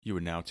You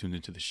are now tuned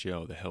into the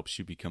show that helps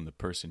you become the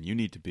person you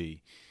need to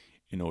be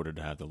in order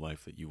to have the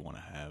life that you want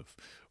to have.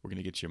 We're going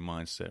to get your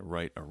mindset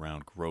right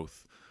around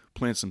growth,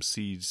 plant some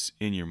seeds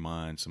in your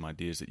mind, some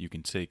ideas that you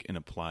can take and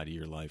apply to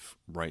your life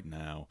right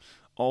now,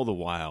 all the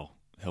while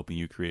helping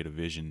you create a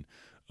vision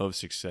of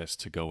success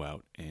to go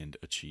out and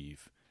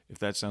achieve. If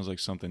that sounds like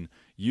something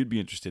you'd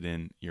be interested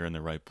in, you're in the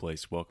right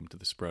place. Welcome to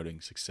the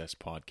Sprouting Success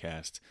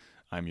Podcast.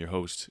 I'm your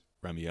host,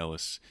 Remy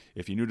Ellis.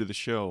 If you're new to the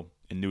show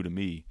and new to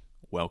me,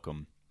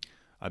 welcome.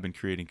 I've been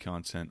creating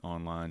content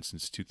online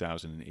since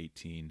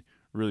 2018,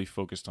 really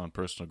focused on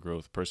personal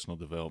growth, personal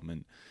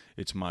development.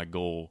 It's my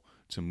goal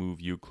to move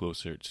you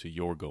closer to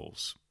your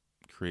goals,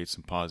 create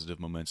some positive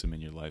momentum in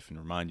your life, and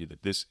remind you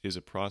that this is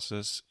a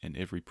process and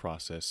every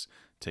process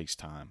takes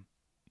time.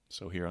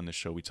 So here on this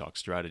show, we talk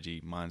strategy,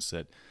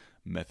 mindset,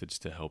 methods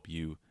to help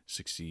you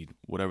succeed,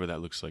 whatever that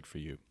looks like for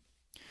you.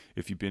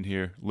 If you've been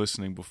here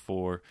listening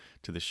before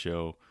to the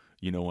show,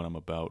 you know what I'm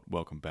about.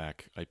 Welcome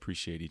back. I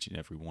appreciate each and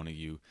every one of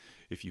you.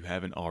 If you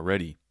haven't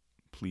already,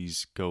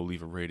 please go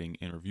leave a rating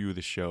and review of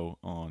the show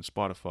on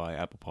Spotify,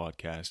 Apple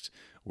Podcasts,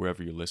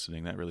 wherever you're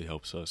listening. That really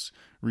helps us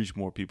reach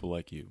more people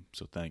like you.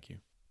 So thank you.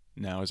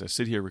 Now, as I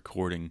sit here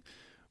recording,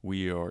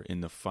 we are in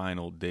the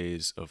final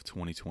days of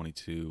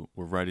 2022.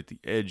 We're right at the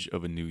edge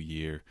of a new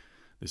year.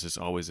 This is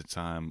always a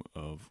time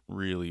of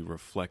really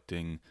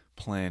reflecting,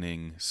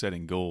 planning,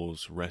 setting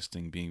goals,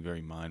 resting, being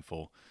very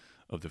mindful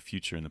of the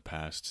future and the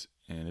past.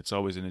 And it's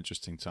always an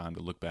interesting time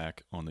to look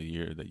back on the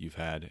year that you've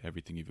had,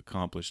 everything you've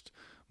accomplished,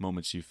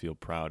 moments you feel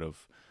proud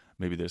of.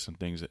 Maybe there's some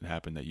things that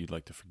happened that you'd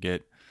like to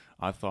forget.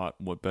 I thought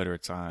what better a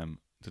time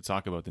to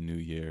talk about the new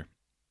year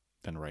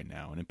than right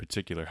now, and in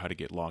particular, how to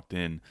get locked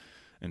in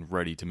and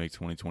ready to make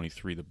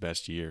 2023 the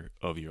best year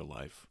of your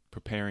life.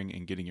 Preparing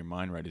and getting your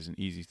mind right is an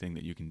easy thing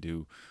that you can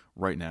do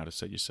right now to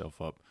set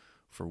yourself up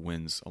for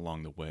wins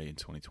along the way in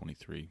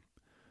 2023.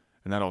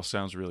 And that all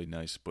sounds really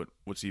nice, but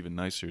what's even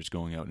nicer is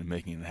going out and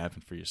making it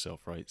happen for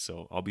yourself, right?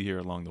 So I'll be here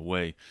along the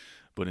way,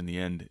 but in the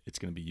end, it's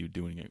going to be you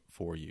doing it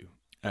for you,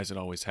 as it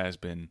always has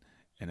been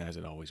and as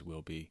it always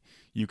will be.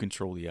 You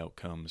control the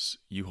outcomes.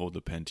 You hold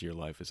the pen to your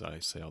life, as I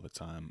say all the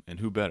time,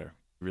 and who better?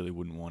 Really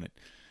wouldn't want it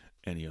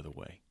any other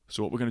way.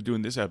 So what we're going to do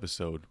in this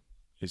episode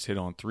is hit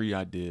on 3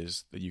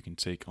 ideas that you can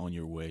take on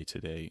your way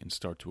today and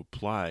start to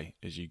apply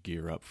as you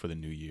gear up for the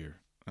new year.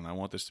 And I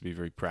want this to be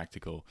very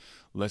practical,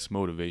 less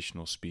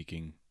motivational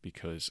speaking,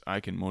 because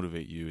I can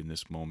motivate you in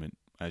this moment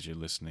as you're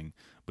listening.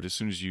 But as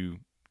soon as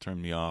you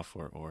turn me off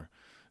or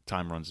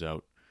time runs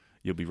out,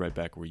 you'll be right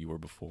back where you were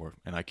before.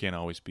 And I can't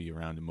always be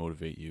around to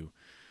motivate you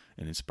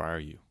and inspire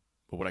you.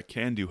 But what I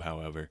can do,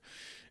 however,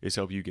 is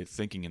help you get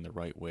thinking in the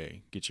right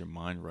way, get your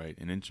mind right,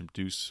 and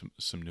introduce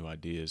some new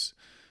ideas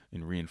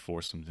and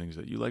reinforce some things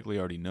that you likely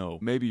already know.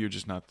 Maybe you're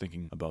just not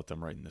thinking about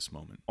them right in this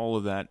moment. All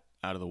of that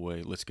out of the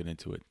way, let's get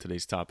into it.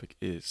 Today's topic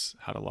is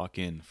how to lock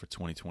in for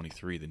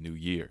 2023, the new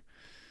year.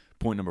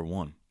 Point number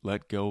 1,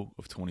 let go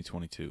of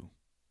 2022.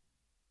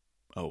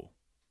 Oh,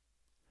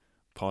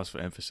 pause for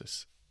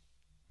emphasis.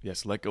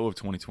 Yes, let go of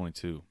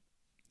 2022.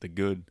 The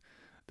good,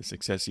 the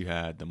success you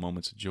had, the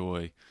moments of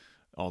joy,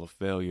 all the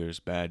failures,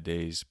 bad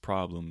days,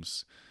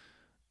 problems,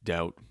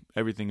 doubt,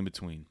 everything in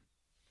between.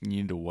 You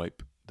need to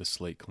wipe the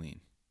slate clean.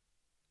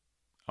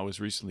 I was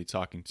recently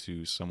talking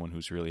to someone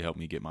who's really helped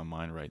me get my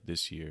mind right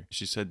this year.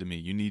 She said to me,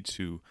 you need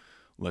to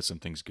let some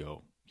things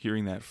go.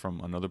 Hearing that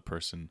from another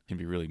person can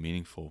be really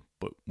meaningful,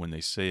 but when they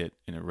say it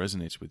and it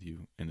resonates with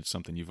you and it's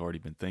something you've already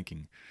been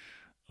thinking,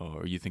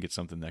 or you think it's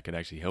something that could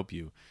actually help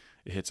you,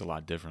 it hits a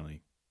lot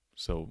differently.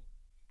 So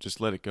just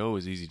let it go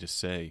is easy to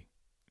say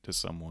to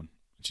someone.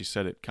 She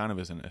said it kind of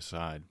as an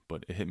aside,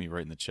 but it hit me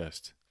right in the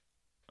chest.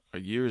 A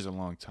year is a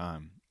long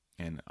time,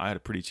 and I had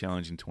a pretty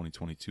challenging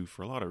 2022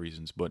 for a lot of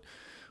reasons, but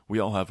we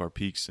all have our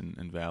peaks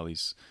and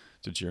valleys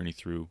to journey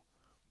through.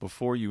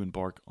 Before you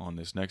embark on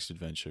this next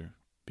adventure,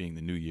 being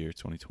the new year,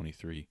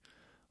 2023,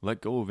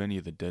 let go of any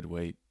of the dead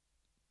weight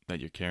that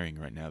you're carrying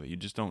right now that you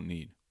just don't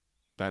need.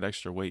 That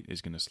extra weight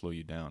is going to slow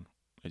you down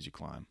as you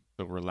climb.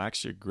 So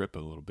relax your grip a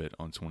little bit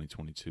on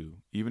 2022,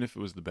 even if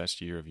it was the best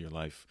year of your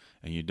life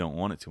and you don't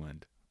want it to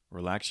end.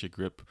 Relax your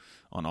grip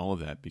on all of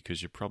that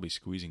because you're probably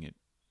squeezing it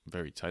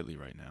very tightly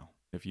right now.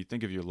 If you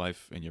think of your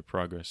life and your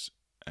progress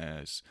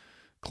as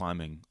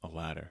climbing a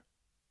ladder,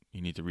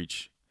 you need to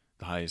reach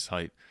the highest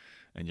height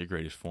and your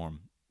greatest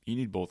form. You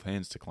need both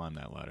hands to climb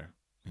that ladder,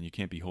 and you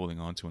can't be holding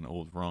on to an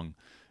old rung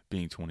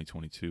being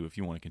 2022 if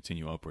you want to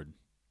continue upward.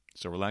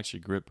 So relax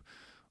your grip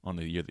on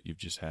the year that you've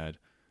just had.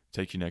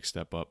 Take your next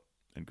step up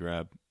and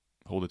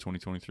hold of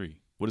 2023.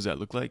 What does that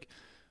look like?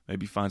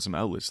 Maybe find some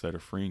outlets that are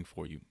freeing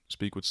for you.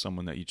 Speak with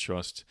someone that you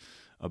trust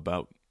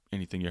about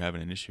anything you're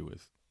having an issue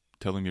with.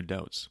 Tell them your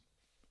doubts.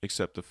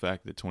 Accept the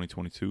fact that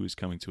 2022 is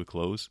coming to a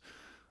close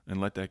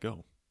and let that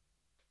go.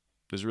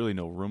 There's really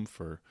no room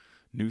for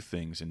new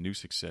things and new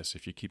success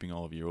if you're keeping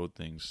all of your old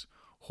things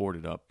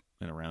hoarded up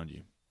and around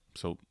you.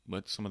 So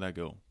let some of that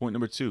go. Point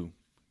number 2,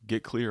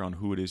 get clear on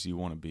who it is you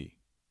want to be.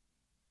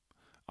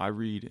 I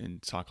read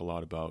and talk a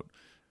lot about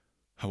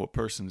how a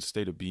person's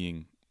state of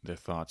being, their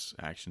thoughts,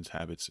 actions,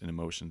 habits, and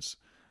emotions,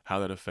 how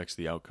that affects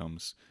the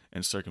outcomes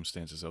and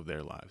circumstances of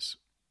their lives.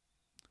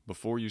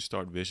 Before you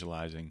start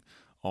visualizing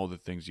all the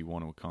things you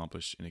want to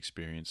accomplish and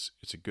experience,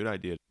 it's a good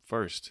idea to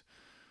first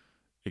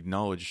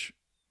acknowledge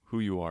who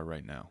you are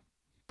right now.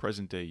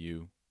 Present day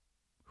you,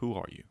 who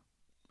are you?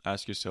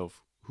 Ask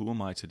yourself, who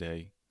am I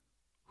today?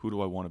 Who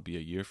do I want to be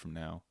a year from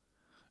now?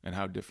 And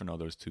how different are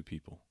those two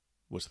people?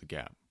 What's the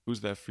gap?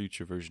 Who's that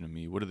future version of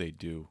me? What do they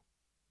do?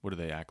 What do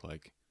they act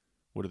like?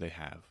 What do they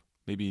have?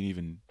 Maybe an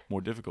even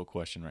more difficult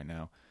question right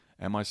now.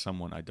 Am I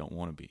someone I don't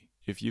want to be?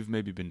 If you've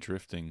maybe been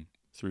drifting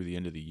through the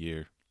end of the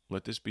year,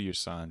 let this be your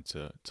sign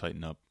to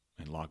tighten up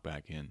and lock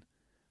back in.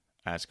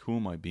 Ask, who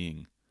am I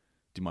being?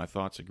 Do my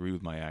thoughts agree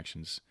with my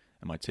actions?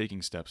 Am I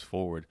taking steps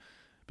forward,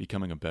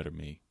 becoming a better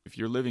me? If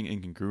you're living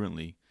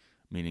incongruently,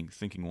 meaning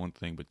thinking one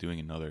thing but doing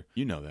another,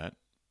 you know that.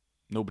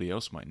 Nobody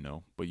else might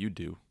know, but you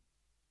do.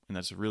 And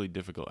that's a really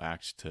difficult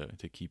act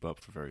to keep up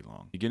for very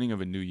long. Beginning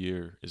of a new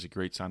year is a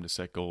great time to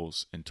set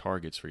goals and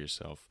targets for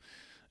yourself.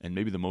 And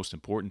maybe the most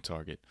important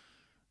target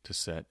to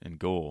set and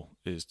goal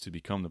is to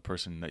become the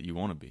person that you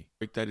want to be.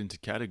 Break that into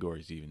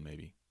categories even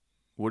maybe.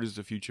 What does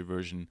the future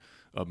version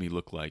of me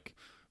look like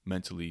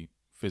mentally,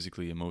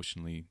 physically,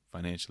 emotionally,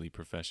 financially,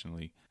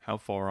 professionally? How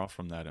far off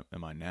from that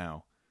am I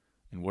now?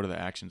 And what are the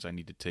actions I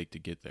need to take to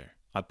get there?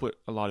 I put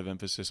a lot of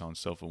emphasis on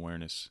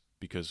self-awareness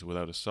because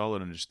without a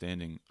solid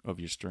understanding of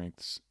your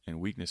strengths and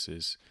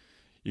weaknesses,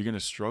 you're going to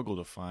struggle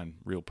to find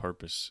real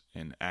purpose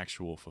and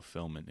actual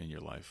fulfillment in your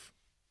life.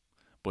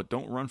 But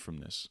don't run from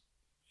this.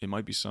 It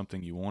might be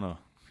something you want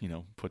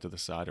to, put to the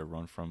side or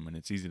run from, and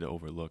it's easy to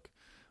overlook.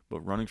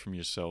 But running from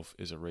yourself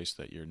is a race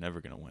that you're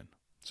never going to win.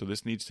 So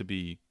this needs to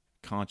be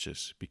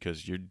conscious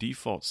because your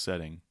default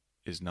setting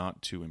is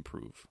not to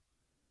improve.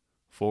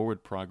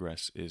 Forward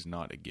progress is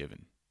not a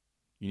given.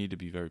 You need to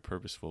be very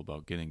purposeful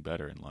about getting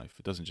better in life.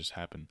 It doesn't just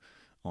happen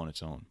on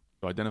its own.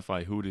 So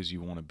identify who it is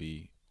you want to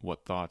be,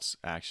 what thoughts,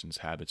 actions,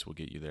 habits will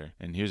get you there.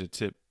 And here's a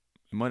tip.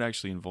 It might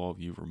actually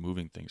involve you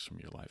removing things from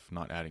your life,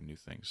 not adding new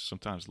things.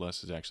 Sometimes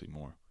less is actually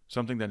more.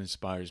 Something that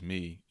inspires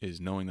me is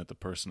knowing that the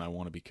person I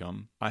want to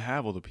become, I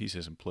have all the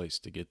pieces in place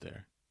to get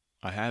there.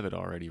 I have it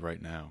already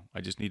right now.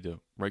 I just need the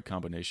right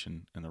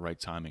combination and the right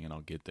timing and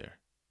I'll get there.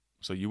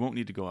 So you won't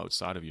need to go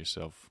outside of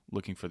yourself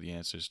looking for the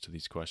answers to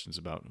these questions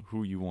about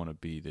who you want to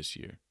be this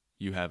year.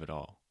 You have it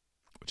all,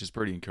 which is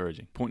pretty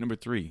encouraging. Point number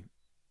 3,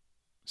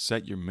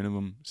 set your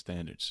minimum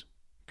standards.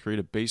 Create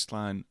a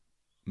baseline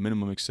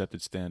minimum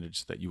accepted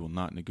standards that you will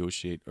not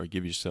negotiate or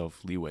give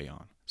yourself leeway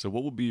on. So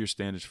what will be your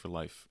standards for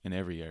life in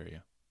every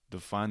area?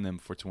 Define them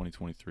for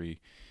 2023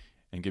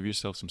 and give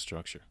yourself some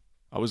structure.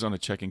 I was on a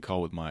check-in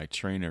call with my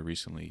trainer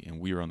recently, and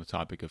we were on the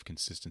topic of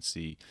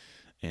consistency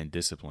and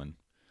discipline.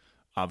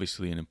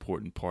 Obviously, an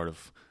important part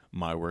of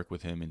my work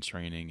with him in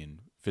training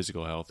and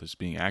physical health is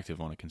being active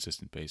on a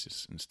consistent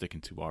basis and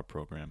sticking to our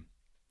program.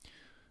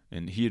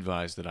 And he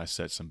advised that I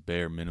set some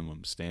bare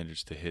minimum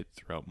standards to hit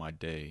throughout my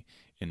day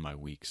in my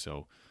week.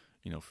 So,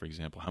 for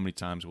example, how many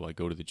times will I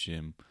go to the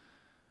gym?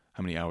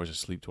 How many hours of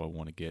sleep do I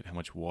want to get? How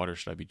much water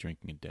should I be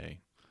drinking a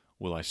day?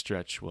 Will I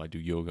stretch? Will I do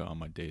yoga on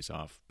my days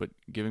off? But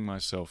giving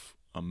myself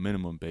a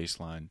minimum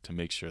baseline to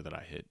make sure that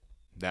I hit.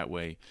 That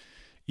way,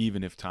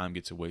 even if time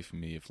gets away from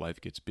me, if life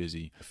gets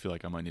busy, I feel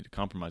like I might need to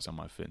compromise on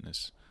my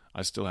fitness,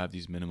 I still have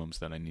these minimums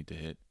that I need to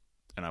hit,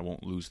 and I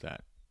won't lose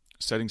that.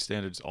 Setting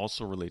standards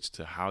also relates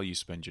to how you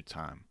spend your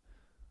time.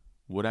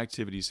 What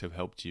activities have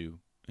helped you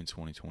in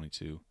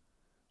 2022?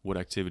 What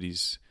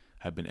activities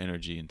have been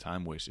energy and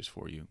time wasters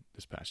for you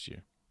this past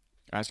year?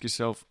 Ask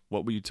yourself,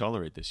 what will you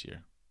tolerate this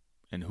year?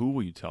 And who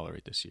will you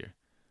tolerate this year?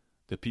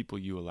 The people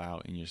you allow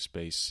in your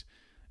space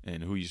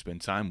and who you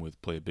spend time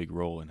with play a big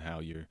role in how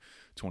your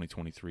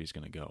 2023 is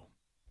going to go.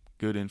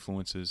 Good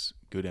influences,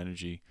 good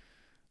energy,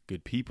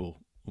 good people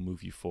will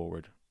move you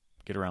forward.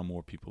 Get around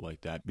more people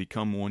like that.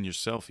 Become one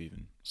yourself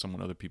even,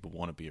 someone other people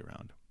want to be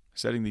around.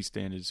 Setting these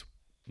standards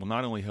will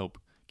not only help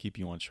keep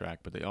you on track,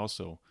 but they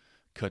also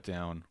cut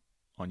down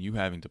on you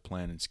having to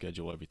plan and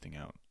schedule everything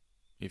out.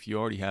 If you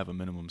already have a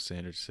minimum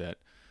standard set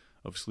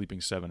of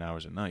sleeping 7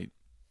 hours a night,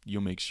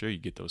 you'll make sure you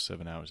get those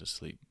 7 hours of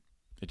sleep.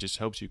 It just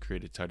helps you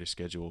create a tighter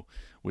schedule,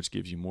 which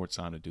gives you more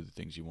time to do the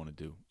things you want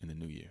to do in the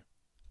new year.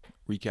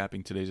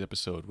 Recapping today's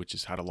episode, which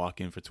is how to lock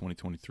in for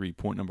 2023.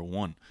 Point number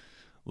 1,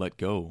 let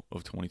go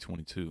of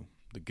 2022.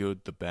 The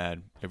good, the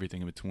bad,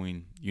 everything in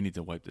between. You need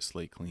to wipe the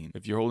slate clean.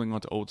 If you're holding on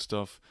to old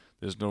stuff,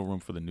 there's no room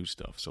for the new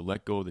stuff. So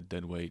let go of the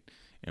dead weight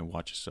and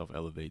watch yourself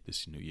elevate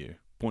this new year.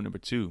 Point number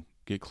 2,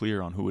 get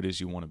clear on who it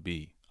is you want to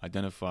be.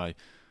 Identify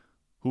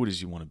who it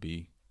is you want to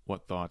be,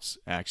 what thoughts,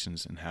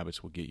 actions, and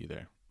habits will get you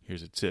there.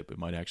 Here's a tip. It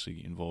might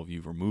actually involve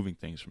you removing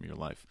things from your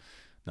life,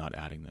 not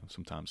adding them.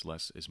 Sometimes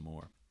less is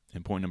more.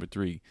 And point number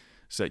 3,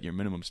 set your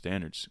minimum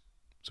standards.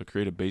 So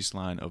create a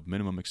baseline of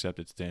minimum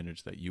accepted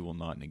standards that you will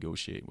not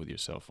negotiate with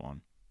yourself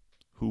on.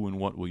 Who and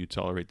what will you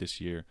tolerate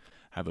this year?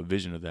 Have a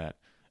vision of that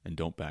and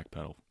don't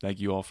backpedal. Thank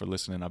you all for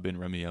listening. I've been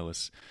Remy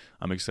Ellis.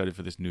 I'm excited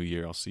for this new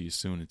year. I'll see you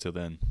soon. Until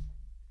then,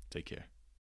 take care.